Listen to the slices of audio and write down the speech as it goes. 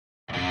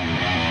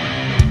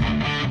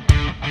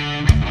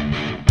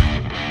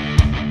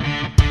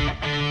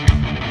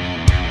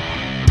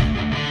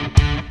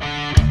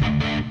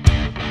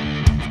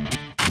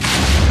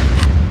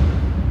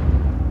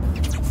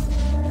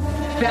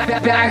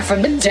back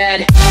from the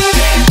dead.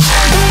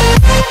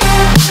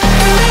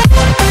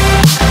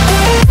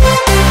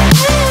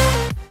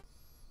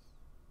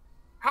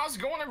 How's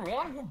it going,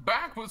 everyone? We're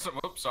back with some.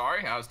 Oops,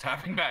 sorry, I was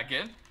tapping back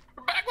in.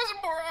 We're back with some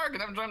more ARK,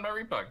 and I'm joined by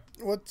RePuG.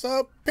 What's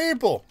up,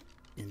 people?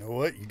 You know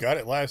what? You got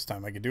it last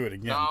time. I could do it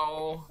again.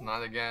 No,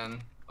 not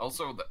again.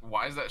 Also,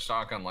 why is that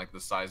shotgun like the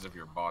size of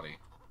your body?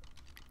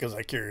 Because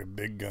I carry a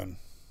big gun.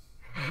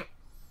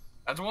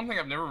 That's one thing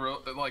I've never really,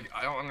 like,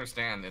 I don't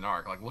understand in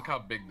ARK. Like, look how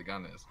big the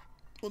gun is.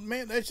 Well,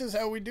 man, that's just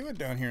how we do it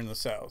down here in the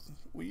South.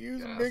 We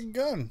use a big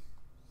gun.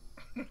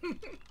 I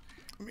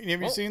mean,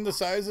 have you seen the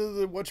size of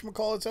the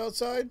whatchamacallits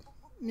outside?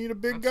 Need a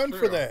big gun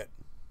for that.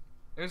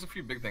 There's a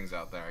few big things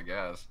out there, I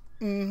guess.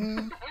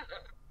 Mm-hmm.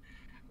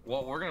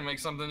 Well, we're going to make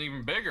something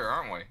even bigger,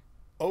 aren't we?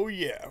 Oh,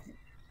 yeah.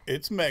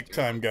 It's Mek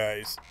time,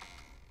 guys.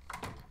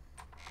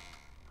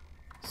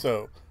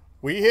 So,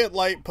 we hit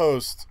light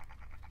post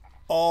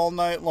all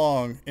night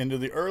long into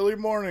the early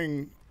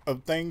morning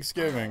of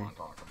Thanksgiving. I don't want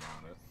to talk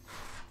about it.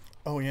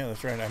 Oh, yeah,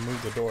 that's right. I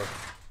moved the door.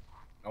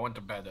 I went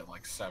to bed at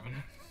like 7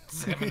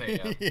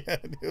 a.m. Yeah,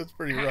 it was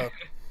pretty rough.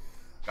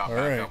 Got all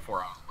back right. up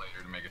 4 hours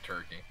later to make a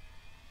turkey.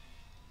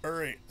 All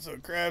right, so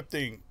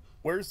crafting.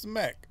 Where's the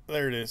Mek?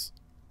 There it is.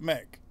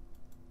 Mek.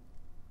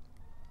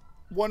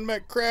 One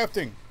Mek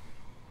crafting.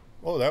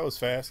 Oh, that was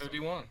fast.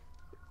 51.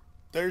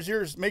 There's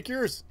yours. Make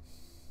yours.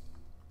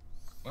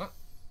 What?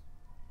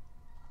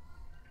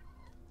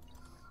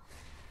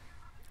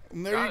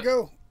 And there you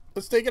go.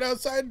 Let's take it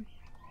outside.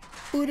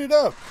 Boot it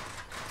up.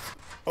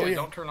 Oh yeah.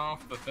 Don't turn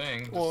off the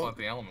thing. Just let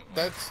the element.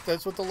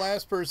 That's what the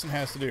last person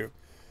has to do.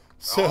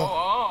 So.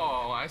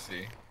 Oh, I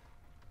see.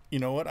 You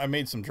know what? I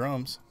made some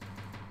drums.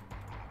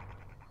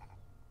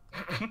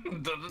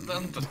 Dun, dun,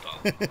 dun, dun,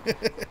 dun.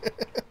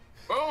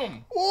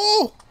 Boom!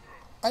 Whoa!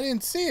 I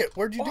didn't see it.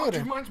 Where'd you do it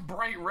at? Mine's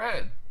bright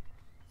red.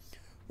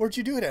 Where'd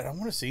you do it at? I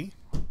want to see.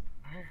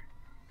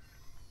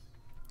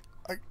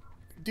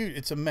 Dude,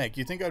 it's a Mek.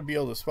 You think I'd be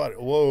able to spot it?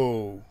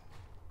 Whoa.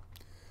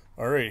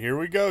 All right, here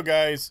we go,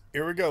 guys.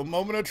 Here we go.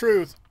 Moment of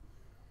truth.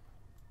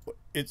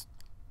 It's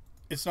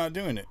not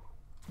doing it.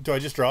 Do I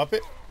just drop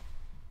it?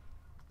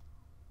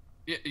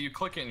 Yeah, you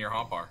click it in your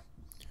hotbar.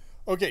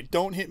 Okay,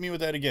 don't hit me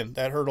with that again.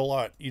 That hurt a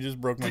lot. You just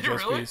broke my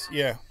chest piece.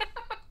 Yeah.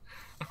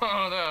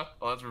 Oh no.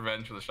 Well, that's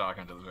revenge for the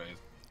shotgun to the face.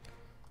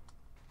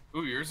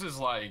 Ooh, yours is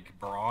like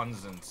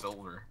bronze and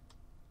silver.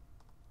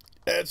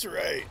 That's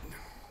right.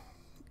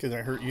 Did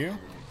I hurt you?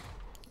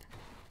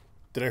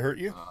 Did I hurt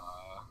you?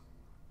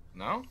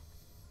 No.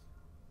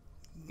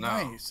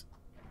 Nice.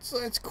 So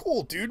that's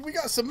cool, dude. We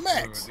got some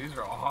Meks. Dude, these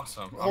are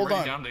awesome. Hold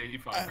on. Down to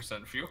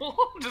 85% fuel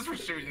just for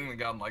shooting the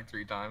gun like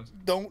 3 times.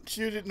 Don't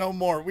shoot it no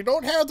more. We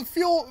don't have the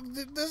fuel.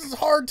 This is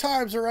hard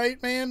times, all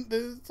right, man.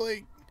 This is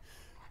like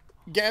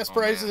gas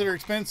prices that are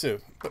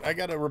expensive. But I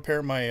gotta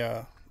repair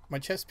my my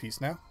chest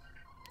piece now.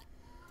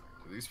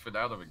 Do these fit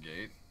out of a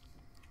gate?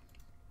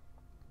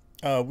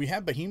 We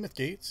have behemoth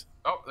gates.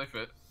 Oh, they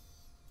fit.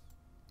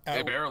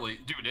 They barely,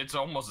 dude. It's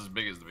almost as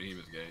big as the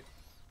behemoth gate.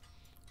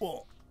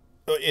 Well,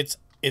 it's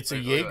a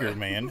Jaeger,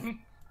 man.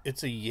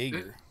 It's a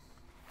Jaeger.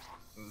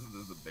 This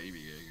is the baby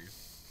Jaeger.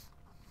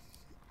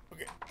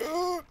 Okay,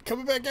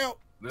 coming back out.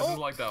 This is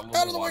like that out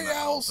little of the one way, that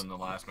owls. in the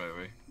last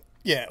movie.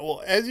 Yeah,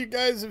 well, as you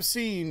guys have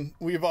seen,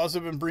 we've also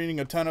been breeding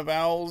a ton of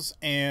owls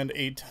and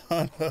a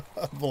ton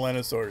of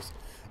Velenosaurs.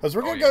 As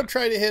we're gonna go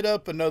try to hit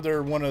up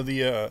another one of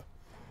the.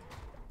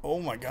 Oh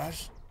my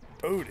gosh,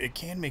 dude! It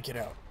can make it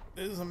out.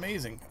 This is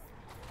amazing.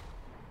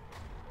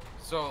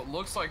 So it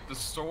looks like the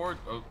sword.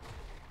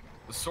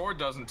 The sword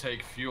doesn't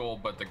take fuel,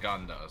 but the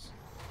gun does.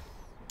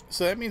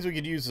 So that means we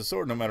could use the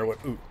sword no matter what.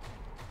 Ooh,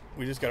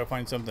 we just gotta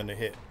find something to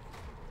hit.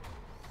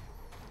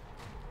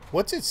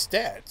 What's its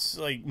stats?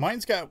 Like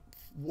mine's got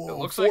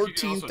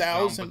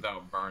 14,000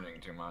 without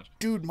burning too much.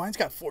 Dude, mine's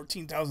got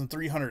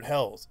 14,300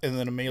 health and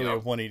then a melee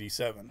of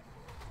 187.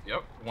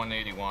 Yep,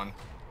 181.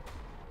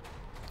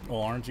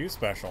 Well, aren't you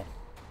special?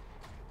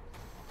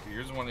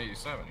 Yours is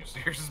 187.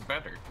 Yours is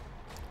better.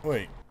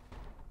 Wait.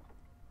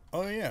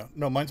 Oh yeah,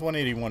 no, mine's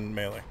 181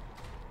 melee.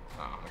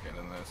 Oh, okay,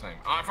 then they're the same.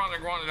 Oh, I found a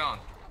Iguanodon.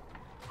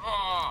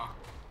 Oh.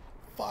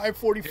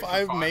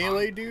 545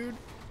 melee, dude.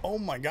 Oh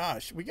my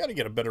gosh, we got to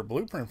get a better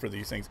blueprint for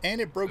these things. And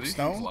it broke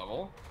stone. These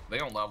level? They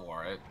don't level,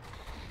 right?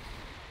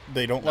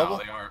 They don't level?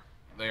 No, they are.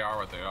 They are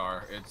what they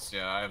are. It's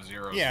I have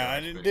 0. Yeah, I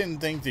didn't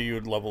think that you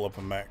would level up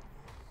a Mek.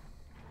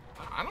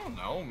 I don't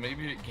know.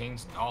 Maybe it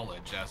gains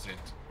knowledge as it.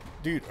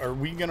 Dude, are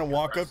we gonna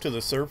walk up to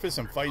the surface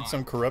and fight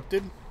some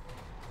corrupted?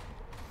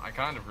 I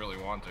kind of really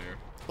want to.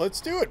 Let's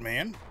do it,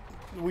 man.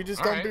 We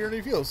just don't bear any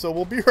fuel. So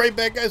we'll be right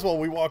back, guys, while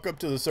we walk up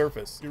to the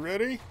surface. You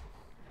ready?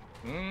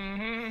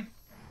 Mm-hmm.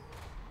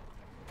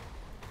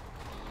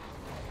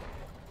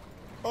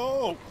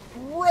 Oh,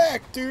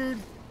 wreck, dude.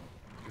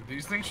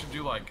 These things should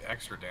do like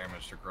extra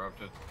damage to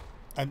corrupted.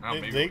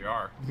 Maybe we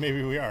are.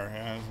 Maybe we are.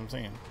 Yeah, that's what I'm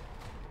saying.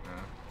 Yeah.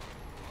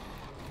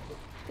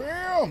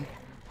 Bam!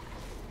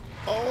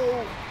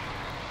 Oh,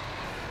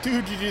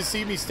 dude, you just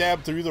see me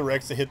stab through the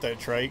Rex to hit that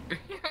trike.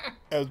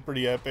 That was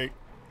pretty epic.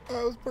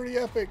 That was pretty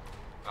epic.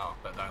 Oh,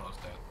 that Dilo's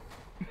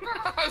dead.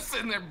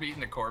 Sitting there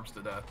beating a corpse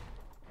to death.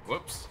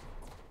 Whoops.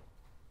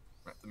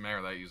 The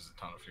mayor that uses a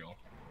ton of fuel.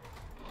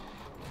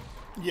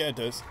 Yeah, it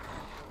does.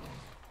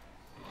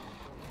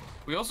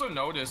 We also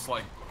noticed,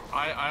 like,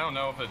 I don't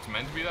know if it's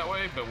meant to be that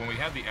way, but when we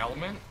had the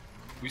element,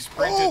 we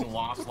sprinted and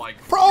lost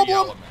like 3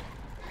 element.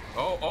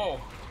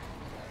 Oh.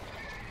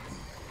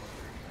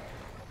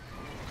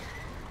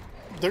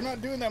 They're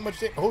not doing that much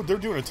damage. Oh, they're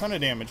doing a ton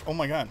of damage. Oh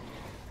my god.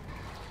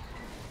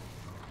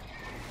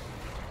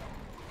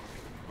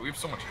 We have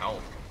so much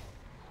health.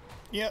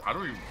 Yeah.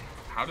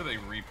 How do they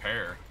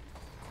repair?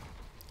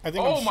 I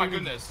think. Oh my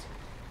goodness.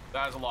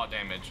 That is a lot of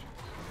damage.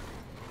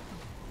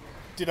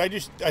 I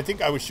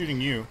think I was shooting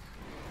you.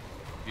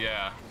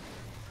 Yeah.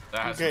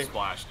 That has some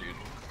splash, dude.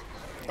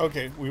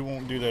 Okay, we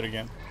won't do that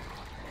again.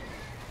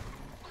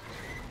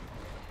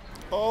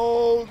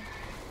 Oh,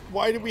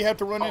 why did we have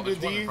to run into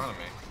there's one these? in front of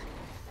me.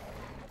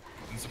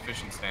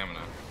 Insufficient stamina.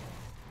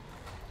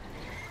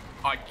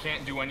 I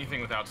can't do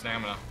anything without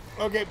stamina.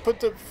 Okay, put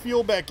the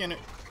fuel back in it.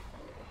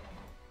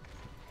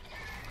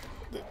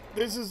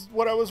 This is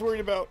what I was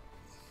worried about.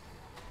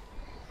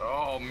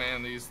 Oh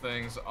man, these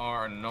things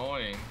are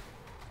annoying.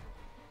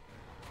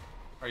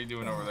 How are you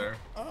doing over there?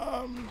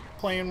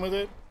 Playing with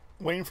it,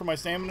 waiting for my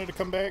stamina to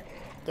come back.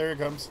 There it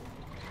comes.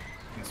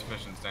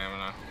 Insufficient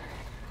stamina.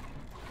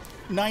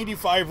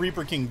 95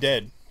 Reaper King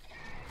dead.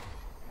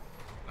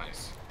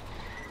 Nice.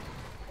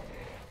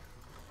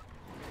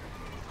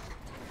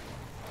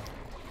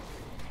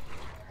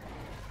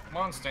 Come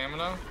on,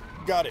 stamina.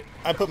 Got it.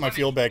 I put my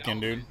fuel back in,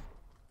 dude.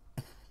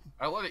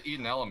 I let it eat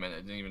an element.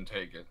 It didn't even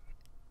take it.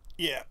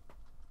 Yeah.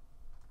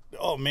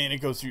 Oh man, it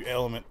goes through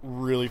element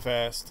really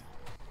fast.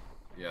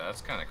 Yeah,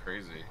 that's kind of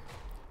crazy.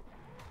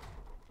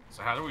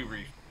 So how do we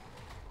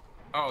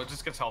Oh, it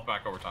just gets health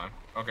back over time.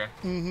 Okay.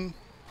 Mm-hmm.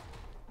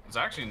 It's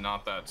actually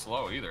not that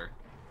slow either.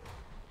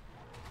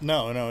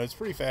 No, it's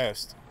pretty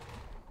fast.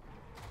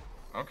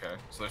 Okay,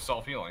 so they're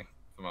self-healing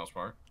for the most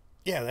part.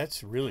 Yeah,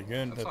 that's really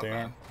good that they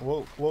are.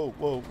 Whoa.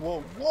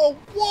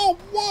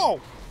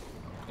 Whoa.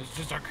 It's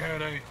just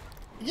arcade.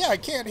 Yeah, I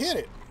can't hit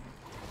it.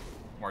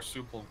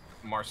 Marsupial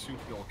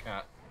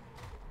cat.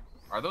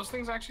 Are those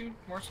things actually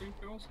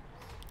marsupials?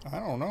 I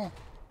don't know.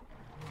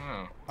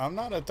 Oh. I'm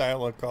not a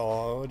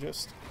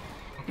dialogologist.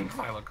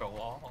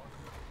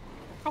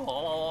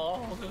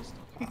 Dialogologist.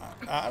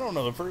 I don't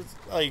know. The first,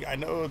 like, I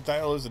know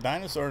Dial is a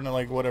dinosaur, and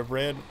like what I've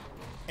read,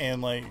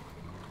 and like,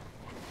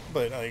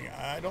 but like,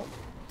 I don't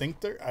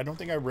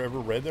think I've ever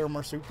read they're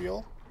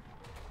marsupial.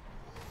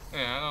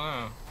 Yeah, I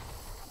don't know.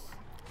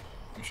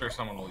 I'm sure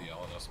someone will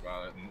yell at us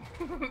about it.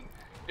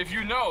 If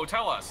you know,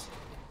 tell us.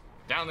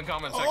 Down in the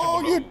comment section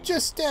below. You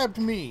just stabbed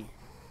me.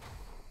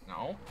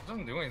 No, it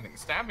doesn't do anything.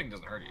 Stabbing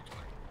doesn't hurt each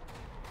other.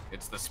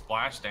 It's the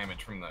splash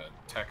damage from the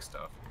tech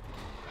stuff.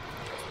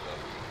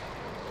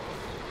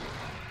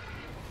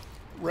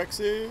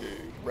 Rexy.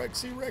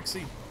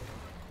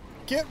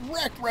 Get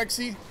wrecked,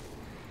 Rexy.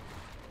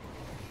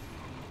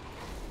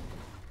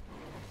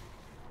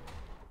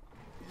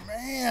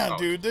 Man,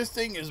 dude, this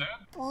thing is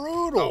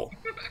brutal. Oh.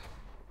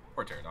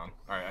 Poor Pterodon.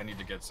 Alright, I need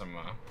to get some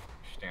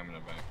stamina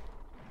back.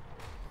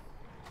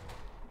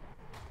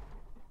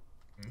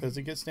 Does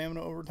it get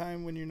stamina over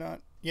time when you're not?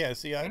 Yeah,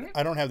 see,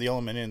 I don't have the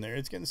element in there.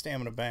 It's getting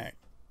stamina back.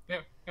 Yeah.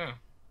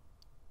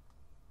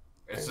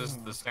 It's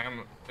just the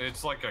stamina.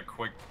 It's like a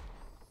quick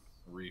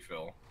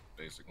refill,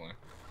 basically.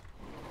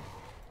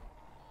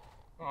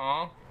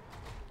 Aw.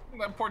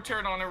 That poor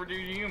Pterodon never do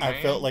to you, man.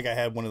 I felt like I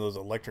had one of those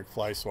electric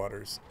fly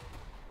swatters.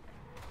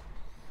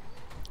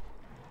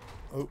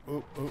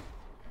 Oh.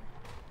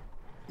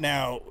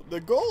 Now,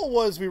 the goal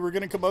was we were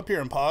going to come up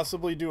here and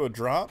possibly do a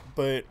drop,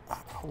 but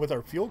with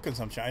our fuel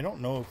consumption, I don't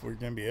know if we're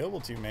going to be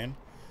able to, man.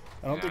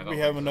 I don't think we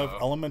have enough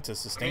element to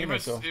sustain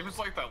ourselves. If it's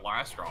like that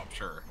last drop,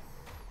 sure.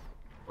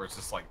 Where it's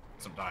just like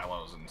some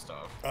dialos and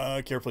stuff.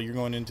 Careful, you're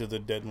going into the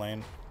dead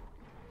land.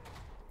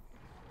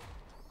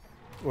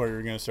 Or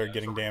you're going to start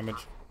getting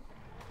damage.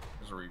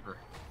 There's a Reaper.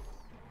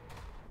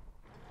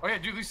 Oh yeah,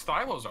 dude, these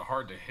thylos are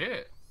hard to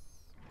hit.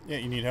 Yeah,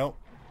 you need help?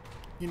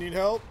 You need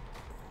help?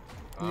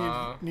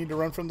 Need to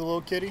run from the little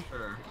kitty?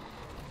 Sure.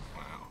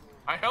 Wow.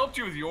 I helped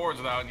you with yours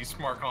without any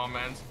smart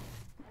comments.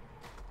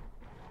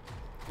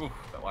 Oof,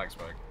 that lag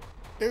spike.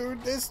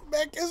 Dude, this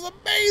mech is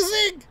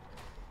amazing!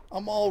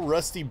 I'm all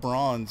rusty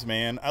bronze,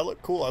 man. I look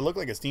cool. I look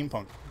like a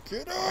steampunk.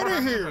 Get out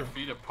of here!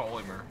 Feet of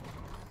polymer.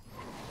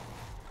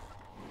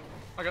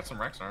 I got some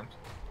Rex arms.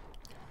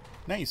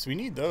 Nice, we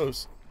need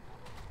those.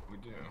 We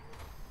do.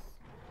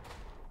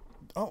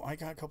 Oh, I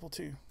got a couple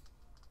too.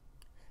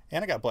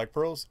 And I got black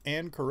pearls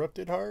and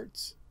corrupted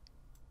hearts.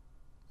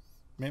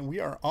 Man, we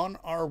are on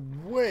our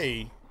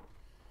way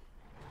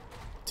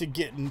to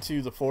getting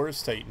to the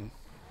Forest Titan.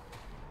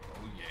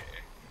 Oh yeah.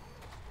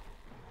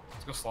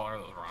 Let's go slaughter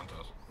those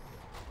Rontos.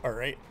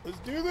 Alright, let's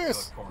do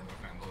this. Oh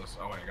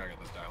wait, I gotta get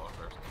this dialogue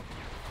first.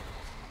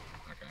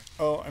 Okay.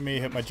 Oh, I may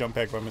have hit my jump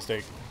pack by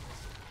mistake.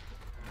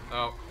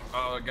 Oh,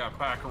 I got a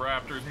pack of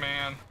raptors,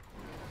 man.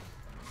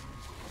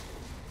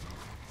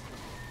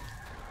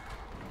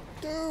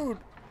 Dude,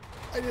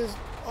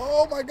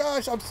 oh my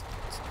gosh, I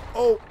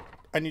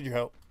need your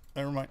help.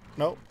 Never mind.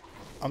 Nope.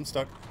 I'm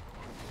stuck.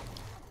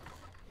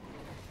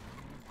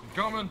 I'm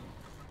coming.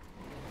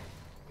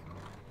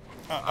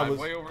 I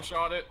way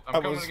overshot it.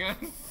 I'm coming again.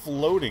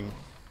 Floating.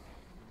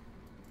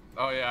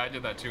 Oh yeah, I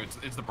did that too.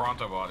 It's the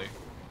Bronto body.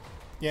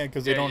 Yeah,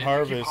 because they don't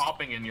harvest. You keep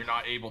hopping and you're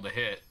not able to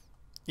hit.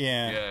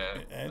 Yeah. Yeah.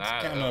 It's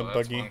kind of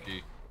buggy.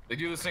 Funky. They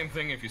do the same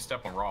thing if you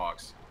step on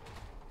rocks.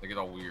 They get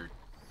all weird.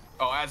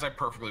 Oh, as I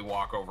perfectly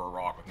walk over a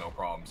rock with no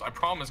problems. I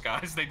promise,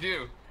 guys, they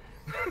do.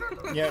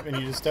 Yep, and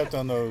you just stepped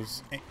on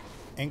those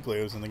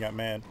ankles and they got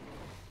mad.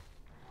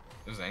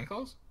 There's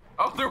ankles?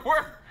 Oh, there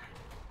were!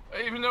 I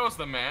didn't even notice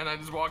them, man. I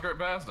just walked right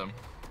past them.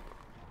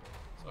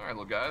 It's alright,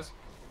 little guys.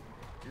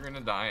 You're gonna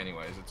die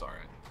anyways. It's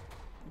alright.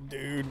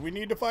 Dude, we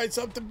need to find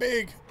something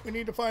big. We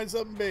need to find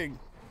something big.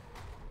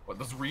 What,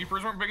 those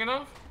Reapers weren't big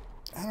enough?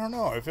 I don't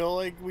know. I feel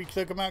like we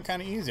took them out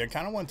kind of easy. I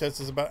kind of want to test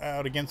this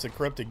out against the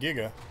corrupted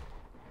Giga.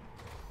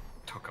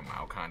 Took them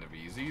out kind of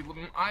easy.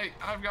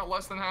 I've got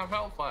less than half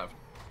health left.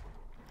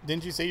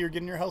 Didn't you say you're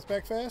getting your health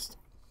back fast?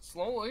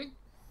 Slowly.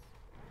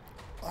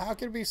 How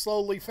can it be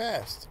slowly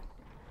fast?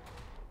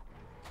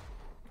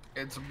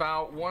 It's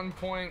about 1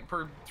 point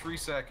per 3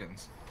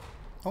 seconds.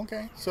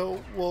 Okay,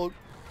 so we'll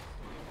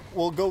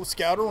go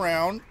scout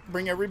around,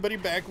 bring everybody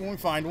back when we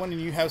find one, and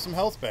you have some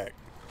health back.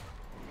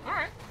 All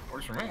right,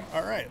 works for me.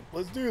 All right,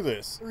 let's do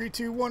this. 3,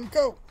 2, 1,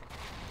 go.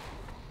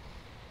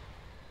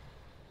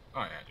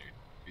 Oh yeah, dude,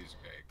 piece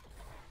of cake.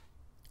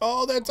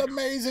 Oh, that's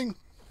amazing.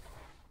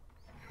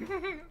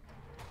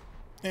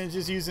 And it's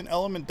just using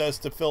element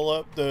dust to fill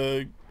up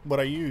what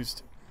I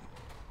used.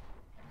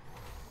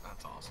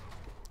 That's awesome.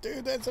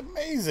 Dude, that's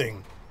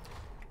amazing.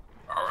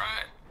 All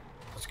right,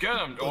 let's get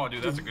him. Oh,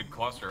 dude, that's a good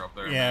cluster up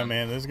there. Yeah,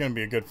 man, this is gonna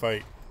be a good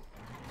fight.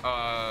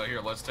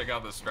 Here, let's take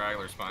out the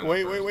straggler spine.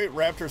 Wait,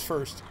 Raptors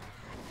first.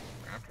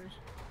 Raptors?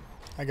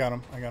 I got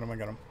him.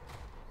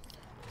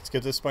 Let's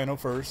get this Spino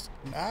first.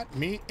 Not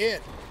me,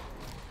 it.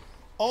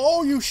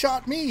 Oh, you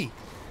shot me.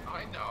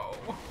 I know.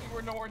 You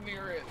were nowhere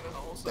near it, and then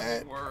all of a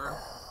sudden you were.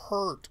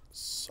 Hurt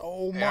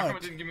so much. How come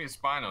it didn't give me a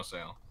Spino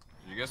sale?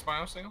 Did you get a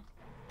Spino sale?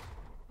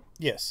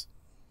 Yes.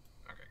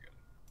 Okay,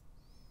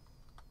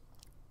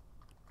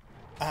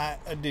 good.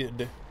 I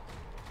did.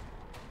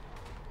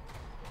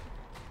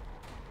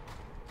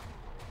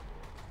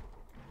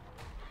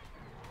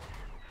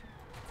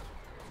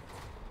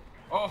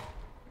 Oh,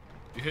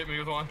 you hit me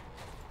with one.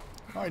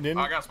 No, I didn't.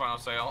 I got Spino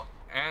sale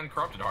and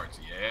corrupted hearts.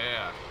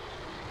 Yeah.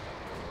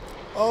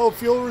 Oh,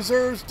 fuel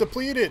reserves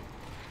depleted.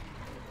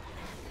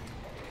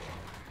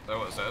 Is that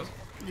what it says?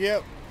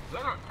 Yep. Is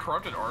that a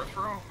corrupted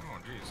Arthro? Oh,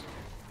 jeez.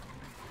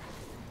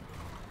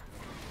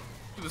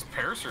 Dude, this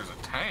Parasaur's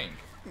a tank.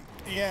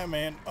 Yeah,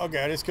 man.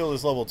 Okay, I just killed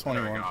this level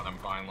 21. There we got him,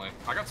 finally.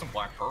 I got some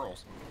black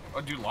pearls.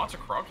 Oh, dude, lots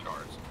of corrupted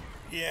hearts.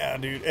 Yeah,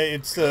 dude.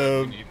 It's we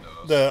need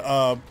those.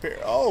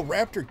 oh,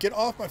 Raptor, get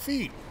off my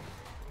feet.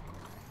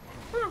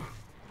 Whew.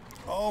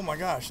 Oh my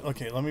gosh.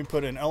 Okay, let me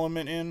put an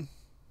element in.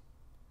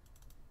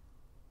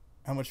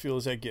 How much fuel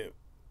does that give?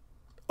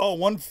 Oh,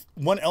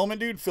 one element,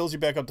 dude, fills you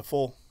back up to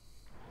full.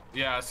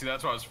 Yeah, see,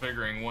 that's what I was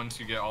figuring once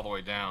you get all the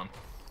way down.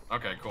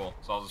 Okay, cool.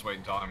 So I'll just wait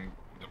until I'm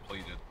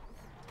depleted.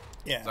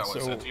 Yeah, Is that what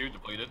it said to you?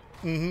 Depleted?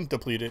 Mm-hmm,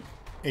 depleted.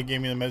 It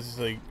gave me the message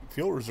like,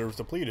 fuel reserves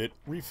depleted.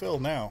 Refill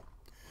now.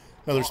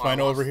 Another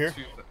Spino over here.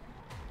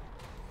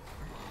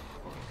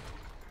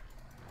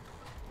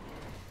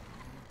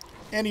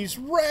 And he's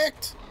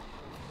wrecked!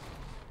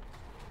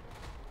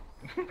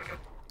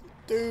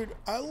 Dude,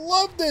 I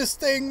love this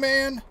thing,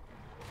 man!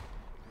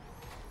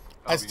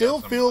 I still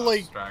feel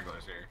like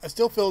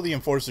the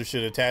Enforcer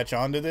should attach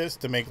onto this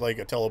to make like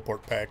a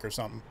teleport pack or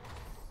something.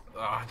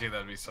 Ah, dude,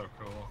 that'd be so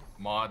cool.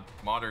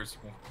 Modders.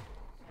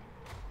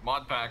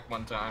 Mod pack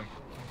one time.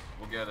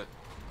 We'll get it.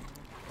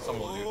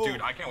 Someone will do.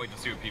 Dude, I can't wait to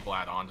see what people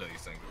add onto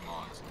these things with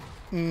mods.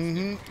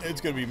 Mm-hmm.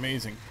 It's gonna be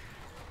amazing.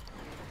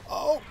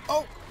 Oh,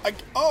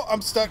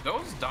 I'm stuck.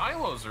 Those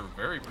Dilos are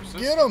very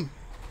persistent. Get them.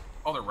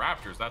 Oh, they're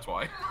Raptors, that's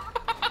why.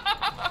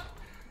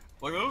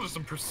 Like, those are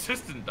some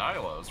persistent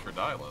Dilos for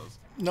Dilos.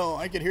 No,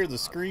 I could hear the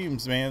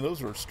screams, man.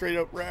 Those were straight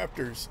up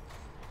Raptors.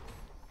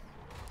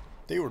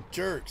 They were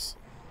jerks.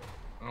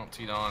 Oh,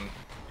 T-Don,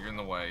 you're in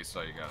the way,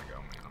 so you gotta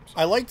go, man. I'm sorry.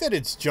 I like that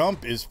its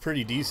jump is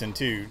pretty decent,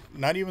 too.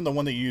 Not even the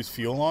one that you use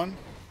fuel on.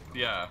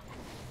 Yeah.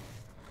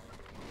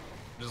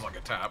 Just like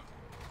a tap.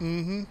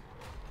 Mm-hmm.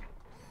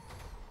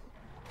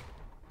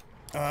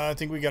 I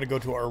think we gotta go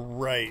to our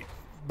right.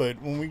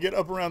 But when we get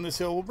up around this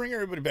hill, we'll bring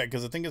everybody back,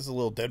 because I think it's a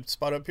little dead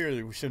spot up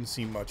here. We shouldn't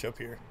see much up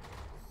here.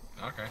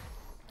 Okay.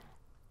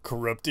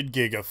 Corrupted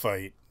Giga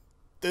fight.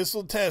 This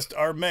will test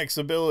our mech's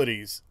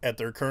abilities at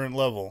their current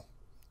level.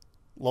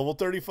 Level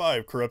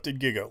 35, Corrupted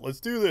Giga. Let's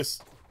do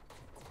this.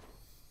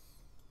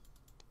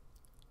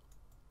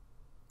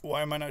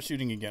 Why am I not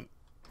shooting again?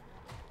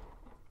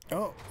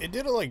 Oh, it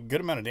did a like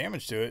good amount of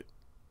damage to it.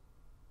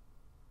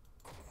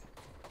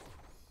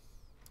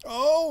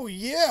 Oh,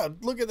 yeah.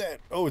 Look at that.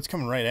 Oh, it's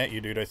coming right at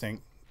you, dude, I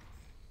think.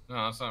 No,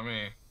 that's not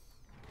me.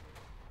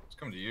 It's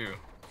coming to you.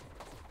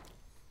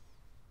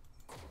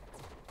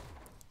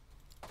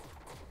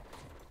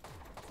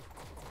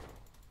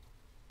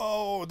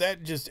 Oh,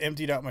 that just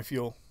emptied out my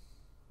fuel.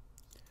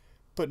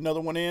 Put another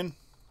one in.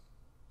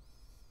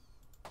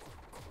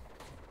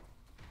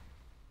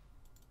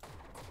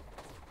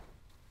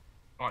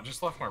 Oh, I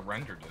just left my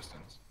render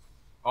distance.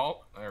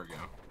 Oh, there we go.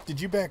 Did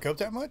you back up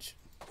that much?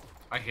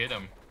 I hit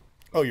him.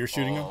 Oh, you're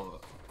shooting him?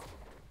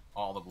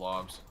 All the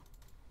blobs.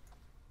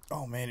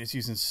 Oh, man, it's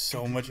using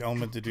so much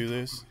element to do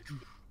this.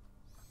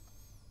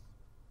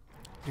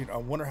 Dude, I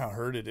wonder how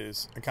hurt it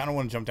is. I kind of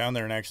want to jump down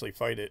there and actually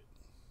fight it.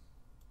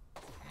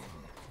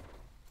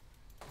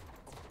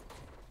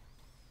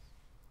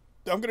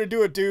 I'm going to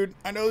do it, dude.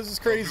 I know this is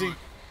crazy.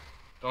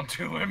 Don't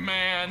do it,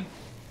 man.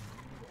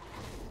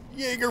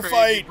 Jaeger Crazy,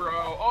 fight. bro.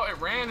 Oh, it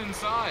ran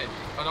inside.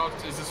 Oh,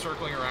 no, is it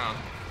circling around?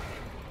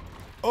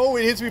 Oh,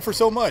 it hits me for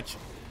so much.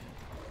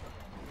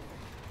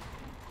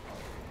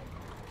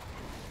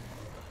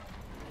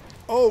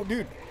 Oh,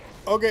 dude.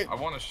 Okay. I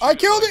want to shoot I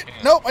killed it.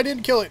 it. Nope, I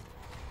didn't kill it.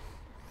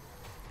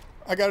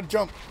 I got to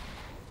jump.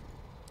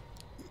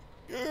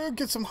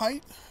 Get some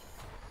height.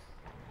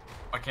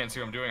 I can't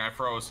see what I'm doing. I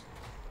froze.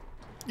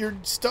 You're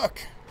stuck,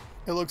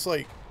 it looks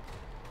like.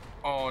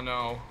 Oh,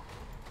 no.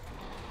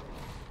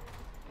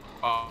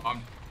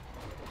 I'm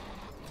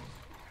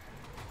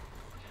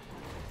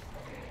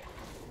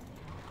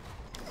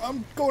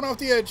going off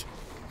the edge.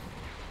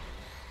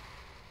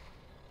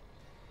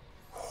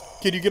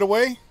 Can you get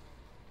away?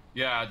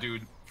 Yeah,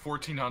 dude.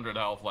 1,400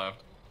 health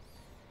left.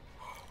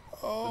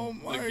 Oh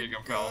my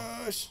Giga fell.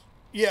 gosh.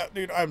 Yeah,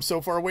 dude, I'm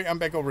so far away. I'm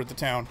back over at the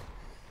town.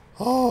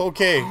 Oh,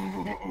 okay.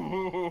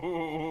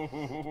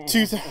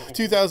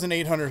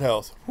 2,800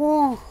 health.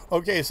 Whew.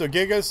 Okay, so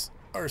Gigas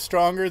are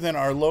stronger than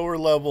our lower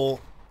level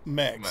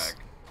mechs.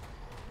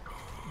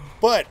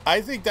 But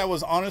I think that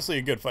was honestly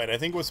a good fight. I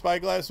think with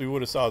Spyglass, we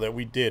would have saw that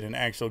we did an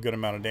actual good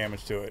amount of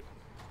damage to it.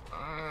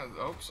 I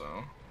hope so.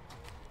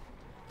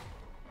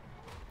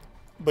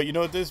 But you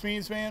know what this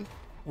means, man?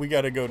 We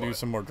got to go do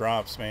some more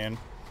drops, man.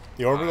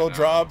 The orbital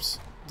drops,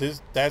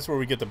 that's where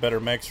we get the better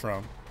mechs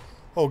from.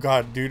 Oh,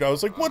 God, dude. I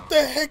was like, what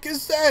the heck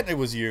is that? It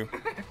was you.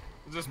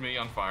 It's just me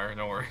on fire.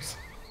 No worries.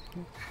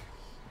 I'm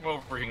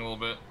overheating a little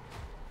bit.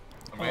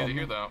 I made it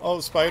here, though. Oh,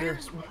 spider.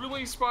 Spiders?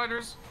 Really,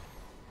 spiders?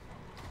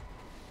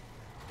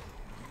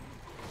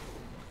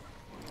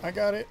 I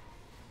got it.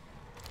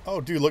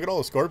 Oh, dude, look at all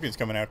the scorpions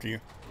coming after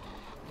you.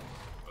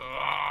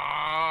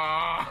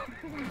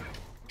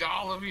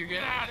 All of you,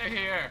 get out of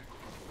here!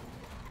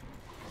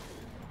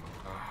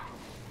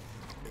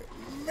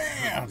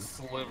 Man!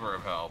 Sliver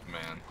of health,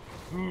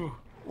 man.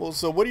 Well,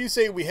 so what do you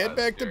say we head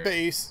back scary. to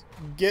base,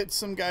 get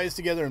some guys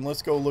together, and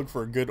let's go look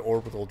for a good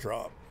orbital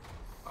drop.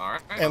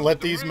 Alright. And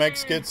let these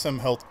mechs get some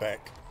health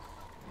back.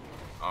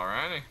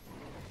 Alrighty.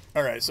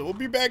 Alright, so we'll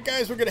be back,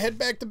 guys. We're going to head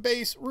back to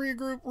base,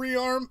 regroup,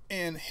 rearm,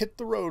 and hit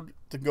the road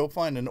to go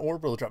find an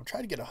orbital drop.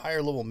 Try to get a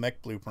higher level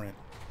mech blueprint.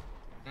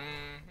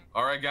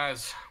 Alright,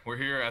 guys. We're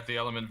here at the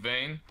Element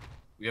Vein.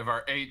 We have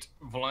our 8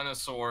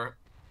 Venusaur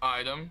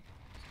items.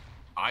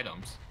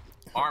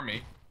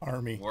 Army.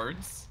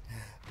 Words.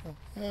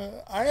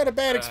 I had a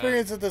bad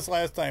experience at this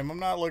last time. I'm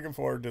not looking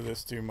forward to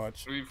this too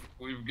much.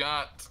 We've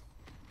got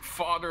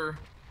fodder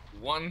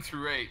 1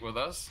 through 8 with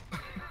us.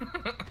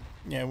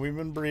 Yeah, we've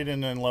been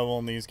breeding and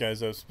leveling these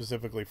guys up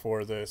specifically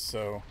for this,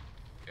 so.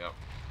 Yep.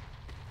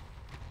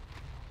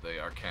 They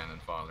are cannon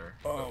fodder.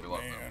 Oh, we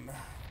love man. them.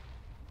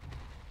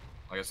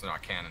 I guess they're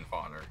not cannon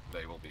fodder.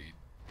 They will be.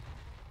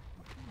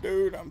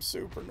 Dude, I'm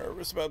super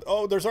nervous about.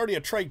 Oh, there's already a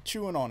trike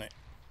chewing on it.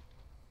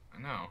 I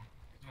know.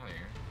 Get out of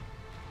here.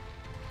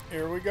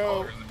 Here we go.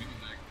 Oh, there's the music.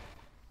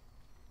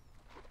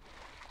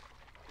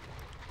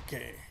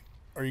 Okay.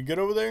 Are you good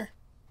over there?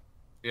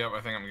 Yep, I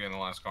think I'm getting the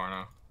last car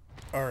now.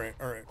 Alright,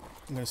 alright.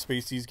 I'm going to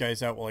space these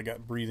guys out while I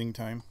got breathing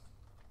time.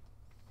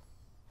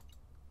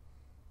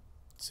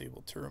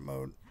 Disable turret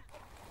mode.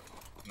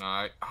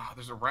 No,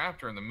 there's a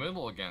raptor in the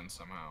middle again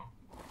somehow.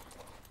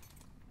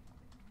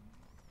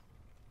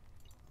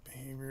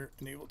 Behavior,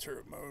 enable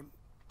turret mode.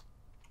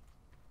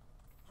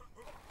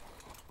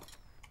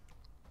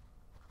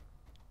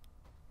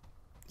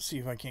 See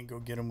if I can't go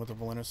get him with a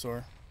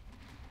Venusaur.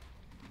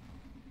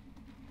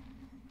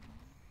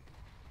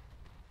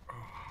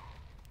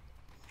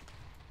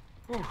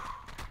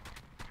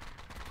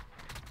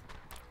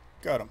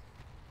 Got him.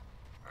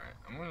 Alright,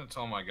 I'm gonna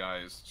tell my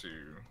guys to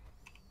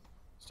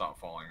stop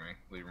following me.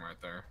 Leave them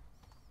right there.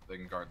 They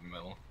can guard the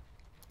middle.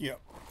 Yep.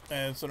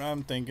 That's what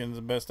I'm thinking is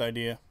the best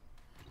idea.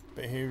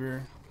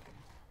 Behavior.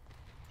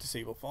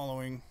 Disable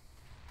following.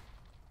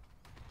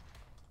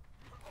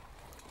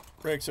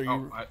 Rex, are you...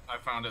 Oh, I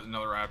found it.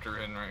 Another raptor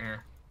hidden right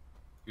here.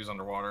 He was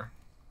underwater.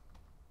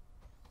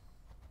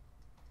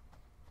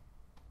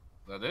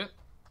 Is that it?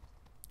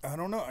 I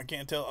don't know. I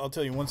can't tell. I'll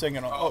tell you 1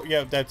 second. Oh,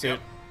 yeah, that's it.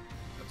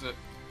 That's it.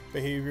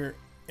 Behavior.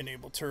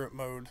 Enable turret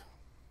mode.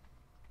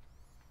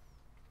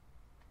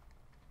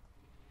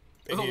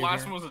 The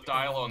last one was a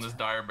Dilo, and this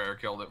dire bear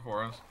killed it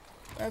for us.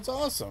 That's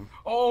awesome.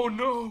 Oh,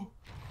 no!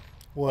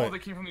 What? Oh, they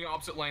came from the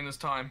opposite lane this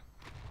time.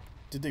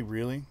 Did they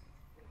really?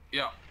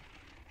 Yeah.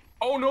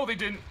 Oh, no, they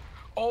didn't.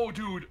 Oh,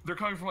 dude, they're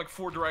coming from like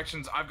 4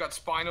 directions. I've got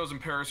Spinos and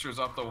Paracers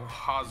up the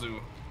Hazu.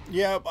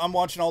 Yeah, I'm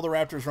watching all the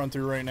raptors run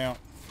through right now.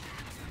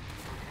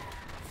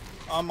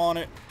 I'm on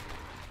it.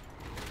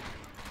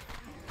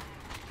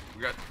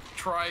 We got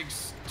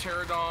trikes,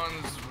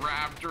 pterodons,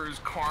 raptors,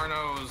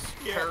 carnos,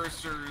 Yeah.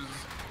 paracers.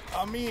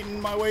 I'm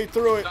eating my way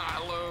through it.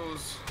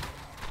 Dilos.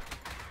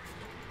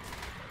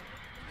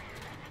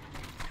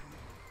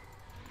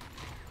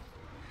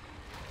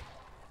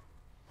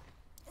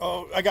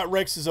 Oh, I got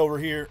Rexes over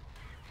here.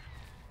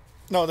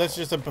 No, that's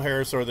just a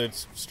parasaur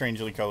that's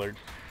strangely colored.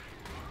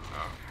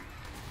 Oh.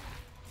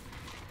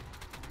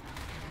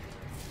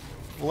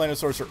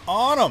 Velenosaurs are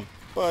on them,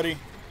 buddy.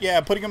 Yeah,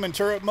 putting them in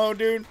turret mode,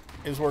 dude,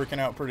 is working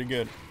out pretty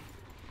good.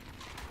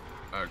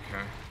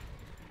 Okay.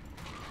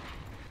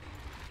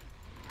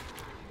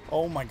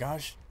 Oh my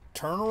gosh.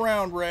 Turn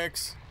around,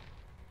 Rex.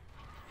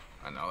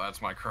 I know, that's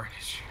my current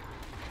issue.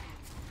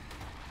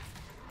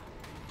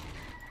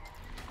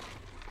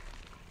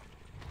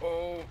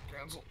 Oh,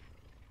 cancel.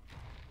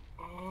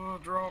 Oh,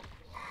 drop.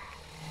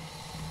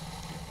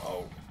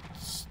 Oh,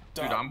 stop.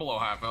 Dude, I'm below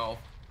half health.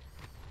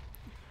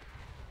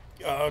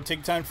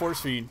 Take time, force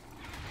feed.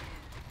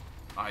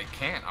 I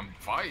can't, I'm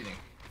fighting.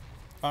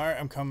 Alright,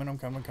 I'm coming.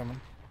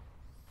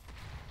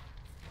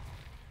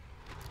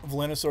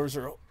 Velenosaurs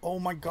are... Oh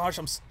my gosh,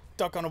 I'm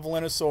stuck on a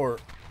Velenosaur.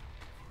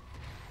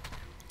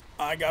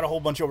 I got a whole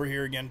bunch over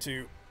here again,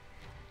 too.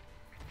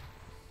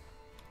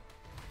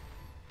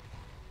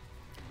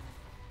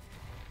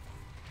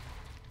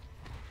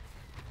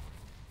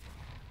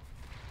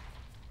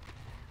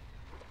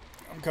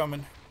 I'm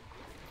coming.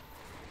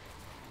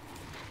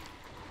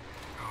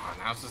 Oh,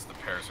 now it's just the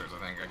paracers, I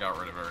think. I got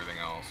rid of everything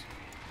else.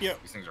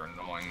 Yep. These things are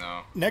annoying,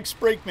 though. Next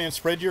break, man,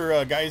 spread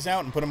your guys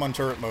out and put them on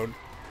turret mode.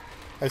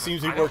 That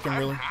seems to be working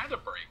really... I had a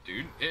break,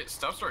 dude.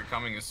 Stuff started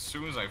coming as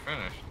soon as I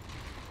finished.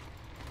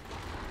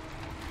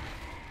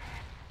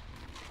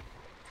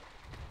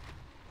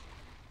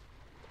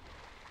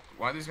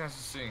 Why are these guys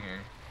just sitting here?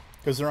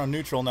 Because they're on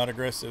neutral, not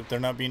aggressive. They're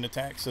not being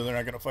attacked, so they're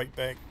not going to fight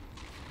back.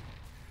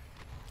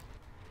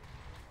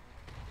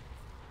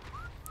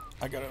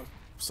 I got to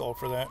solve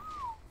for that.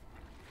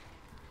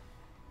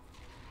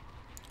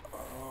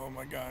 Oh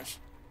my gosh.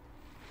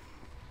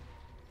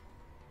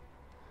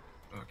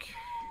 Okay.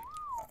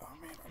 Oh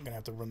man, I'm going to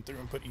have to run through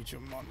and put each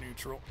of them on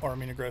neutral. Or I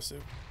mean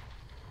aggressive.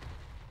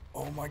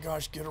 Oh my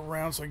gosh, get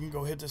around so I can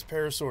go hit this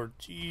parasaur.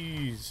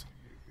 Jeez.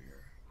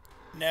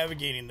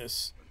 Navigating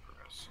this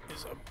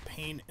is a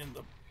pain in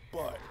the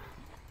butt.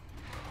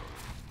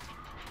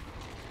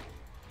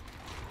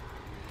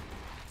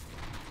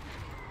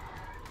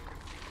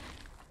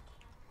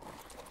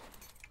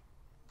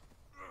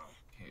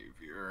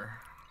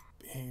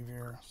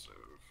 Behavior.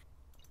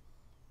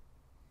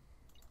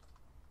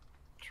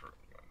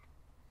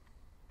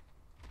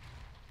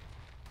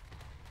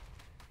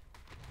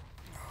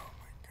 Oh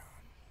my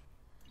god.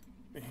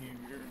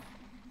 Behavior.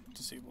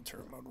 Disable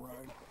turret mode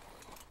ride.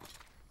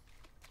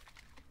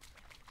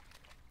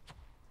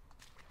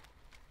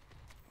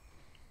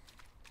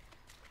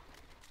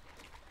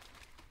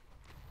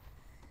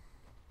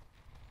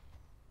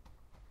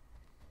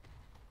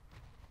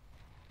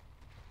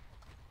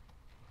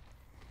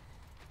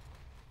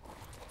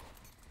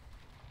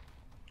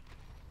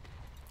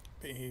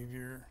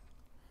 Behavior.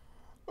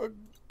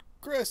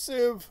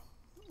 Aggressive.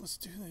 Let's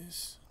do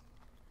this.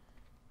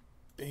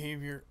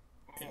 Behavior.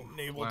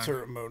 Enable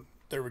turret mode.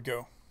 There we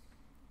go.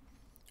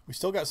 We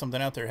still got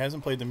something out there. It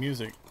hasn't played the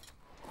music.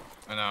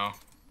 I know.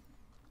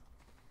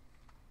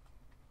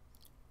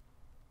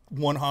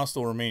 One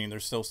hostile remaining.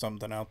 There's still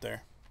something out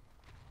there.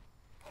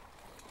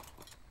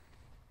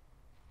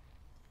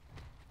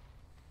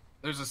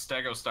 There's a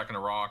stego stuck in a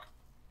rock.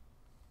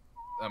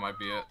 That might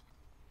be it.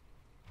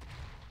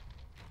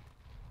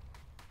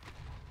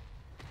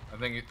 I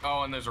think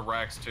oh, and there's a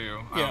Rex too.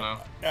 I don't know.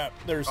 Yeah,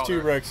 there's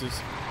two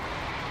Rexes.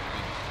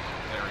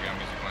 There we go,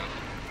 music went.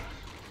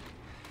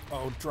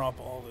 Oh, drop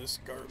all this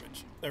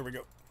garbage. There we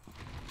go.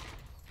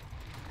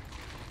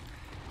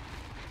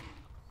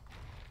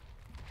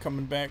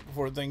 Coming back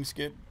before things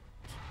get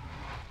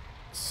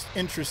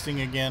interesting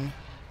again.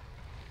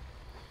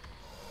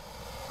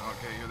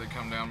 Okay, here they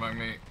come down by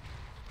me.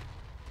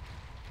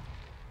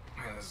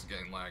 Man, this is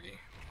getting laggy.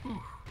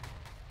 Whew.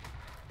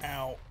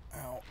 Ow,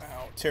 ow,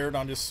 ow.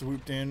 Pterodon just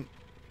swooped in.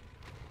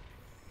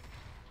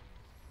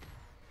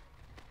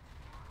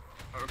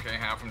 Okay,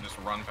 half of them just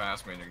run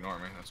past me and ignore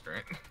me. That's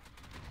great.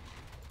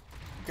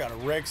 Got a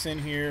Rex in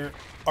here.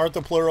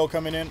 Arthroplural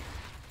coming in.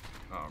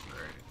 Oh,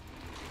 great.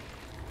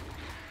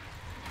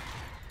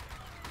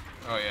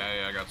 Oh,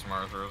 yeah, I got some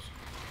Arthros.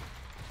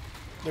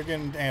 They're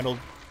getting handled.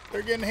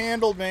 They're getting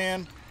handled,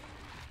 man.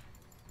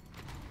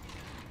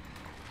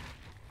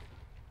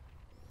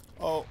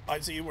 Oh, I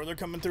see where they're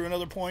coming through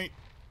another point.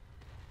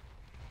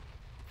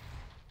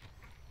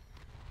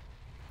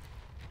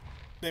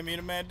 They made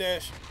a mad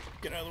dash.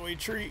 Get out of the way,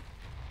 tree.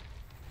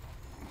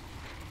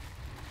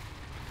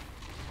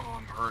 Oh,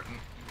 I'm hurting.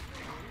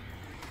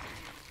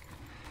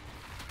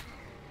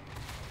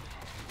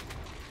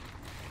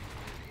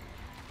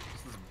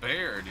 This is a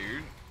bear,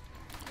 dude.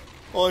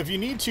 Well, if you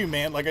need to,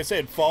 man, like I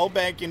said, fall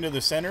back into the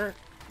center.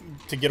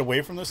 to get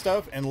away from this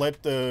stuff and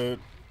let the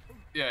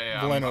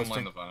I'm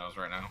letting the Venos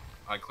right now.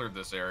 I cleared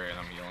this area and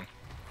I'm healing.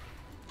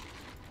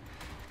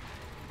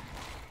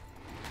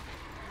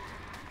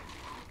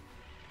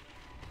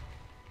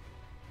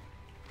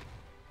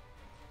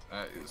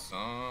 That is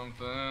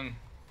something.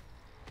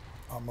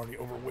 I'm already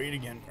overweight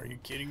again. Are you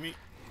kidding me?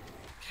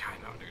 Yeah, I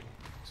know, dude.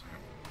 Sorry.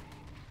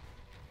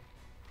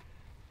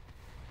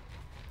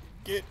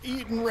 Get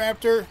eaten,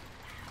 Raptor.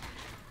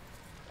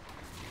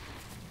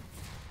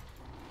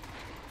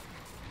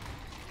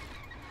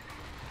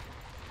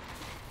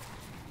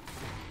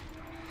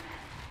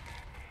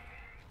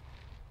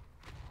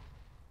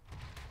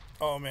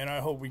 Oh man, I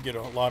hope we get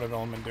a lot of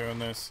element doing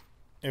this.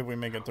 If we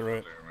make it through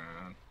it.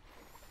 Man.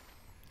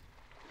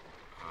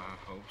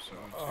 I hope so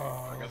too.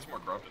 I got some more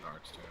corrupted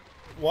hearts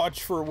too.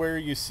 Watch for where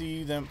you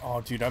see them.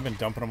 Oh dude, I've been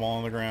dumping them all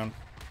on the ground.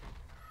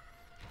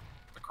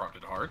 The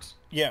corrupted hearts?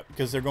 Yeah,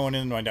 because they're going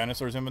into my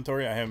dinosaurs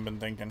inventory. I haven't been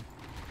thinking.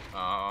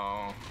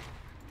 Oh.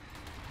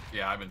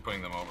 Yeah, I've been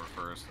putting them over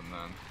first and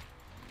then.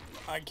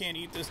 I can't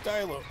eat this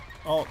Dilo.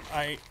 Oh,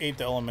 I ate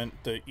the element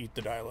to eat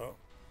the Dilo.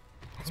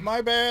 It's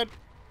my bad.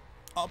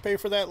 I'll pay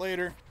for that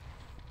later.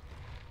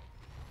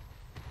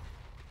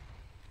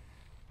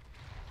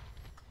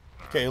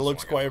 Okay, it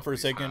looks quiet for a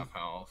second.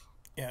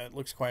 Yeah, it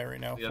looks quiet right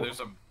now. Yeah, there's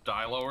a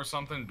Dilo or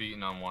something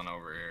beating on one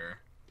over here.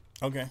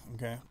 Okay,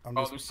 okay.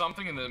 Oh, there's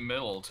something in the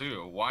middle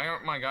too. Why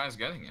aren't my guys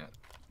getting it?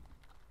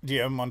 Do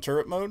you have them on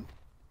turret mode?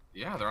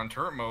 Yeah, they're on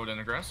turret mode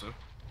and aggressive.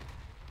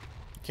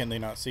 Can they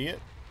not see it?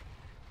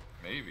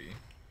 Maybe.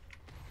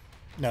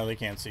 No, they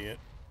can't see it.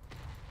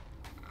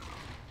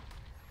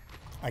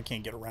 I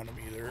can't get around them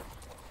either.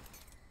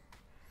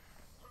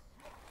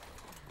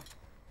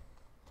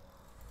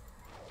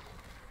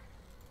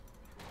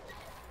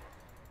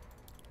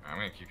 I'm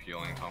gonna keep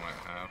healing until I'm at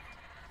half.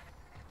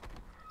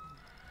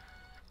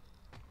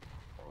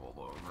 Or a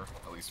little over.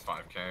 At least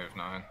 5k if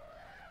 9.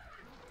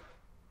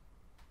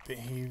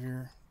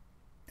 Behavior.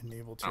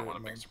 Enable turret I don't want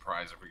a big mode.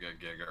 surprise if we get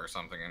Giga or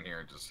something in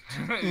here. Just,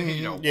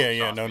 you know.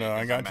 Yeah, no,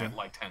 I got you. I'm at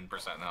like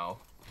 10% health.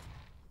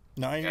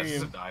 No, I hear this you.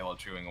 is a Dilo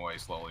chewing away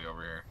slowly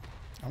over here.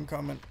 I'm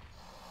coming.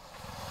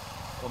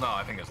 Well, no,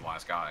 I think it's the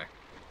last guy.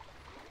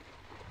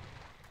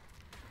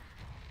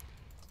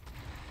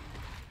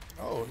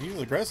 Oh, he's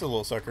an aggressive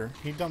little sucker.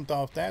 He dumped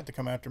off that to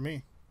come after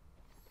me.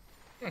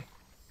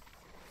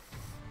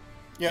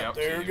 Yep,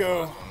 there we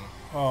go.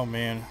 Oh,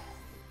 man.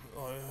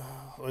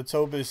 Let's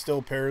hope it's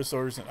still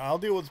Parasaurs. I'll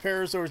deal with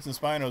Parasaurs and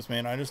Spinos,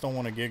 man. I just don't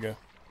want a Giga.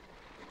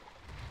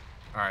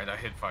 Alright, I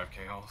hit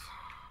 5k health.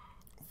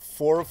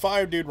 4 of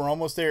 5, dude. We're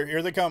almost there.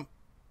 Here they come.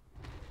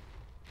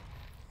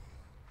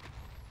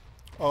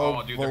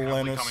 Oh, dude, they're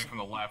coming from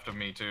the left of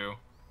me, too.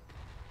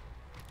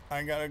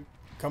 I gotta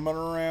come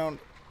around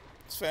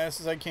as fast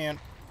as I can.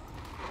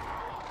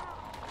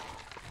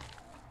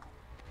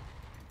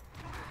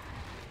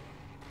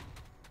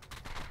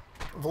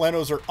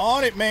 Velenos are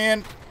on it,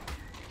 man.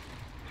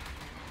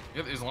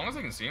 Yeah, as long as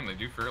I can see them, they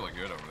do fairly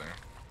good over there.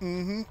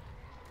 Mm-hmm.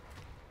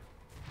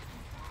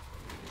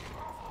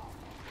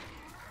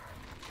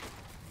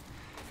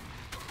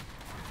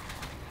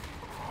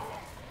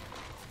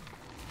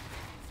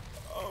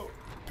 Oh,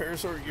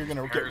 Parasaur, you're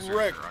gonna get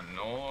wrecked. Are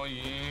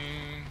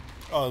annoying.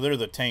 Oh, they're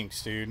the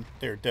tanks, dude.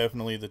 They're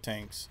definitely the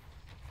tanks.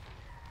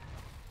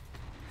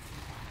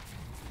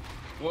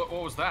 What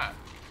was that?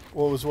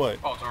 What was what?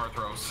 Oh, it's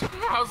Arthros.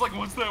 I was like,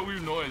 what's that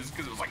weird noise?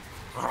 Because it was like...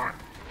 What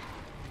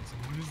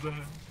is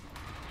that?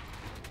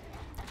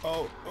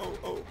 Oh.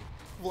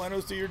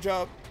 Velenos, do your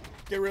job.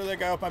 Get rid of that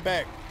guy off my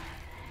back.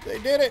 They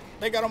did it.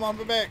 They got him on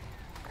my back.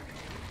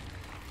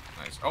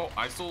 Nice. Oh,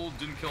 I still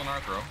didn't kill an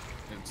Arthro.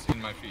 It's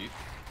in my feet.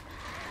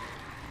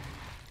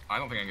 I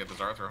don't think I can get this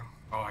Arthro.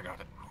 Oh, I got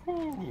it.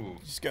 Whew.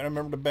 Just gotta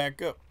remember to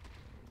back up.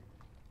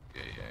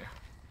 Yeah.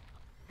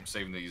 I'm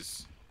saving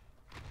these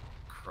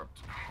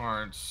corrupted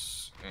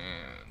hearts,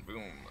 and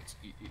boom, let's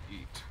eat.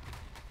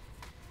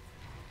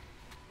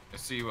 I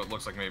see what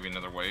looks like maybe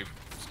another wave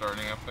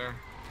starting up there.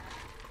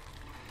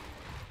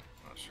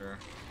 Not sure.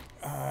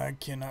 I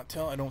cannot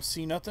tell. I don't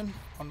see nothing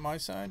on my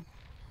side.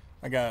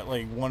 I got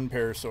like one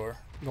Parasaur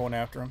going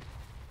after him.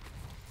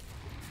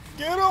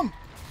 Get him!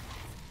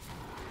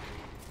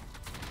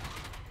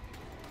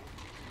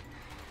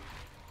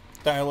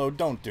 Dilo,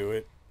 don't do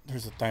it.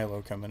 There's a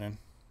Dilo coming in.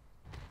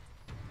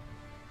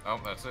 Oh,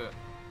 that's it.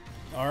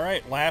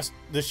 Alright,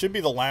 this should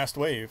be the last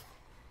wave.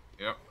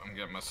 Yep, I'm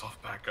getting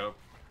myself back up.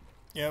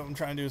 Yeah, I'm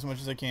trying to do as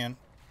much as I can.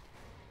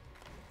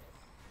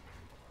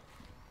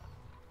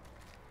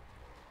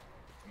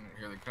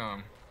 Here they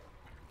come.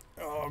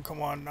 Oh,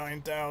 come on,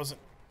 9,000.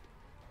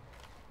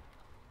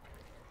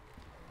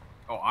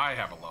 Oh, I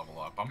have a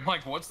level up. I'm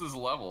like, what's this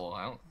level?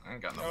 I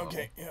ain't got no level.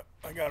 Okay, yep,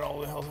 I got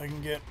all the health I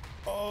can get.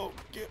 Oh,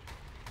 get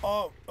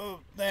off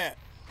of that.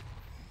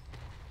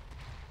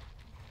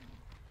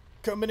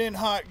 Coming in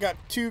hot. Got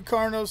 2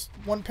 Carnos,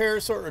 1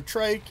 Parasaur, a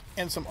Trike,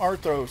 and some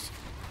Arthros.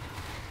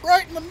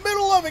 Right in the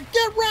middle of it.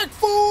 Get wrecked,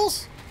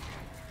 fools!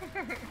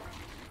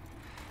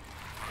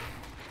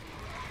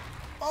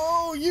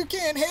 Oh, you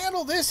can't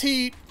handle this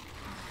heat.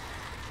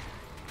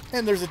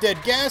 And there's a dead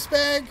gas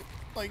bag.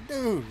 Like,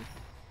 dude.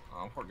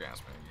 Oh, poor gas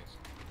baggies.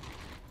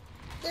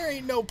 There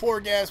ain't no poor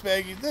gas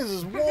baggies. This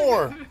is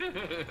war. Don't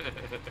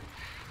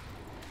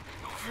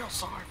feel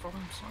sorry for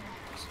them, son.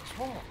 This is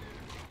war.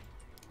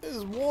 This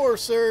is war,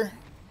 sir.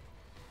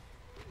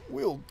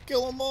 We'll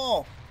kill them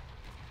all.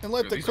 And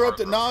let the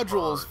corrupted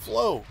nodules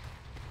flow.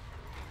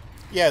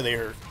 Yeah, they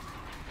hurt.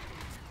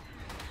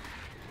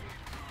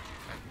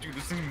 Dude,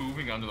 this thing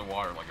moving under the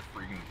water like a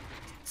freaking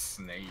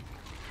snake.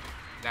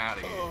 Get out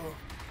of here. Oh.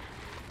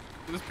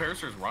 This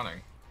parasaur's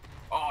running.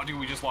 Oh, dude,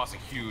 we just lost a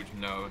huge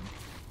node.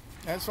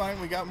 That's fine.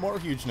 We got more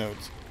huge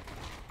nodes.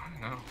 I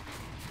know.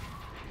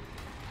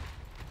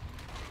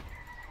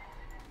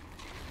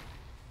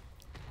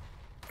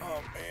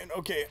 Oh, man.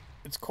 Okay.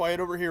 It's quiet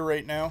over here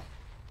right now.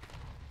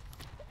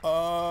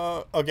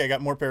 Okay, I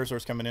got more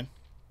parasaurs coming in.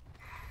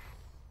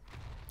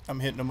 I'm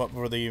hitting them up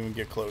before they even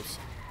get close.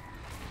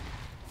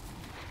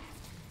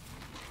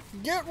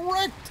 Get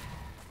wrecked!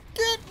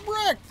 Get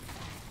wrecked!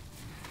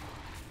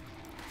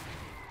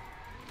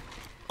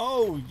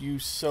 Oh,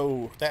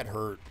 that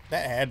hurt.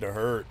 That had to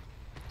hurt.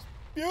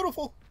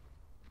 Beautiful.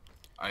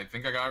 I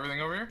think I got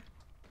everything over here.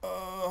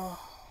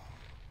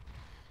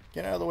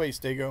 Get out of the way,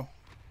 Stego.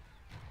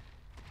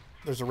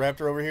 There's a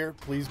raptor over here.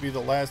 Please be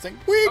the last thing.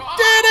 We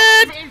did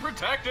it! Being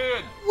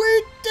protected!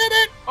 We did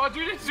it! Oh,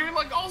 dude, it's doing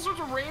like all sorts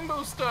of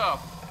rainbow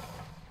stuff.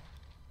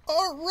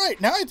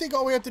 Alright, now I think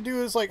all we have to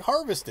do is like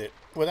harvest it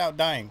without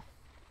dying.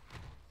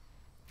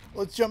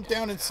 Let's jump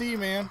down and see,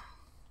 man.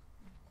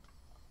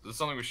 Is this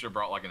something we should have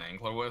brought like an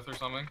angler with or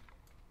something?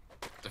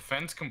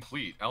 Defense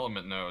complete,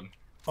 element node.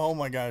 Oh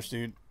my gosh,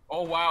 dude.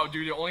 Oh wow,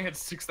 dude, it only had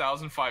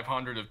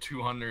 6,500 of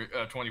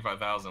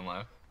 225,000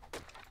 left.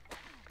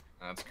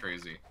 That's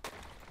crazy.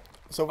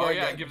 So far, oh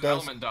yeah, it gives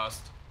element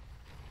dust.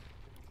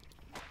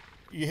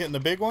 You hitting the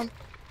big one?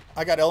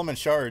 I got element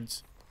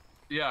shards.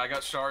 Yeah, I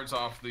got shards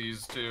off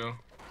these too.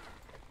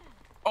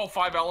 Oh,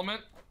 5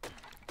 element?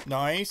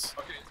 Nice.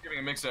 Okay, it's giving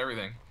a mix of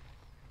everything.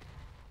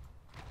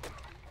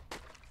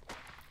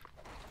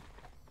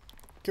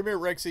 Come here,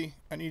 Rexy.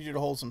 I need you to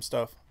hold some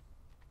stuff.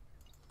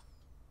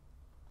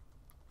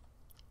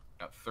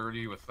 Got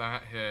 30 with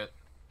that hit.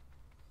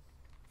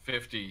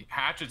 50.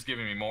 Hatchet's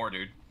giving me more,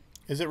 dude.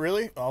 Is it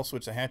really? I'll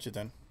switch the hatchet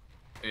then.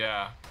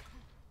 Yeah.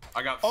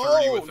 I got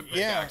 30 with the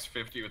yeah. pickaxe,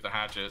 50 with the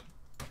hatchet.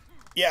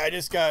 Yeah, I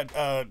just got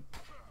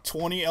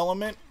 20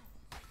 element.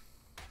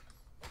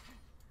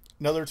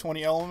 Another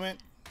 20 element.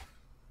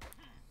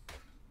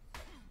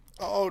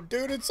 Oh,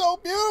 dude, it's so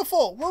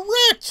beautiful. We're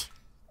rich.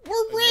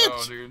 We're rich. I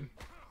know, dude.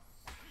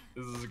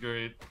 This is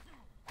great.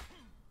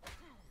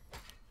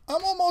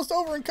 I'm almost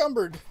over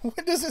encumbered.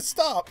 When does it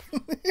stop?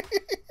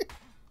 It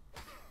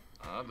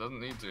doesn't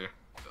need to.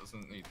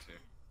 Doesn't need to.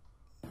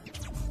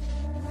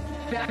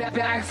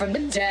 Back from the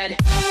dead.